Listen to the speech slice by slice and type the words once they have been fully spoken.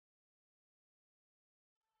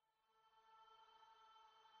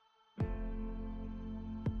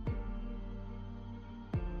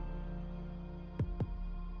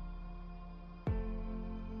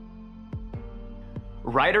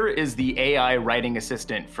Writer is the AI writing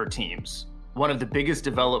assistant for teams. One of the biggest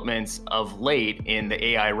developments of late in the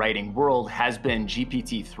AI writing world has been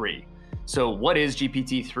GPT-3. So what is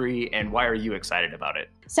GPT-3 and why are you excited about it?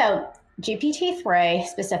 So GPT-3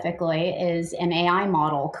 specifically is an AI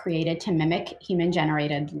model created to mimic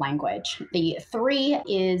human-generated language. The 3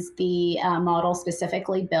 is the model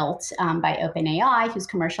specifically built by OpenAI, who's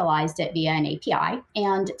commercialized it via an API.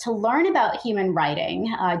 And to learn about human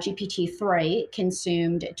writing, GPT-3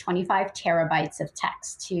 consumed 25 terabytes of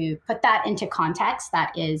text. To put that into context,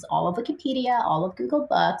 that is all of Wikipedia, all of Google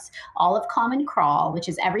Books, all of Common Crawl, which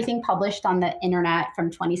is everything published on the internet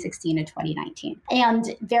from 2016 to 2019.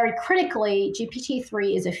 And very critically,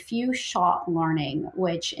 GPT-3 is a few-shot learning,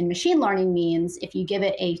 which in machine learning means if you give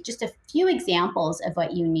it just a few examples of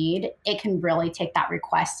what you need, it can really take that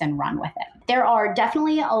request and run with it. There are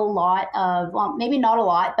definitely a lot of, well, maybe not a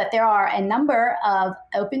lot, but there are a number of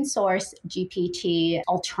open source GPT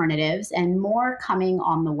alternatives and more coming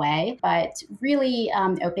on the way. But really,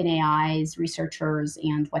 OpenAI's researchers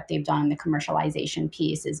and what they've done in the commercialization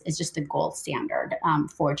piece is just the gold standard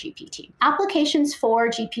for GPT. Applications for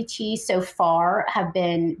GPT so far have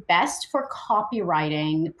been best for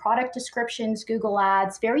copywriting, product descriptions, Google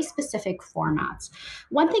Ads, very specific formats.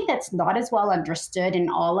 One thing that's not as well understood in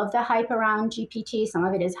all of the hype around GPT, some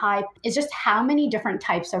of it is hype, is just how many different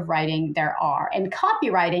types of writing there are. And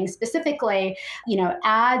copywriting specifically,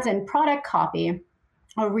 ads and product copy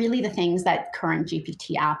are really the things that current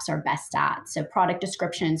GPT apps are best at. So product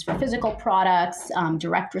descriptions for physical products,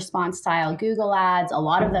 direct response style Google Ads, a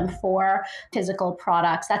lot of them for physical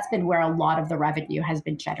products. That's been where a lot of the revenue has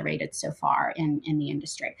been generated so far in the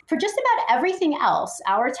industry. For just about everything else,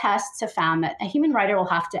 our tests have found that a human writer will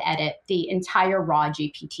have to edit the entire raw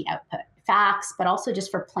GPT output. Facts, but also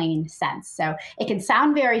just for plain sense. So it can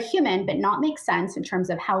sound very human, but not make sense in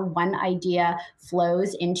terms of how one idea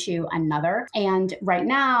flows into another. And right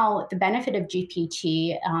now, the benefit of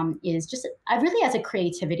GPT is just really as a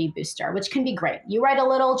creativity booster, which can be great. You write a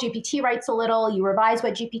little, GPT writes a little, you revise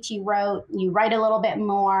what GPT wrote, you write a little bit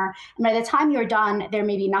more. And by the time you're done, there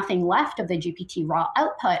may be nothing left of the GPT raw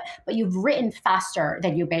output, but you've written faster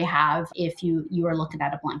than you may have if you were looking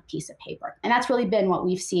at a blank piece of paper. And that's really been what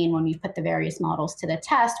we've seen when we've put the various models to the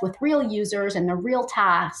test with real users and the real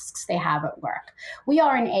tasks they have at work. We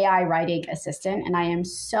are an AI writing assistant, and I am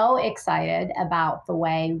so excited about the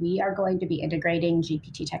way we are going to be integrating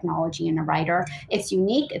GPT technology in a writer. It's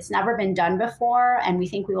unique, it's never been done before, and we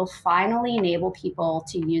think we will finally enable people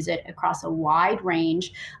to use it across a wide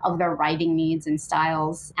range of their writing needs and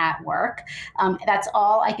styles at work. That's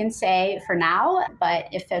all I can say for now, but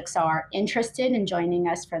if folks are interested in joining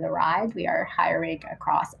us for the ride, we are hiring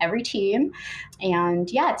across every team. And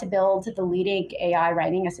to build the leading AI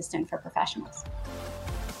writing assistant for professionals.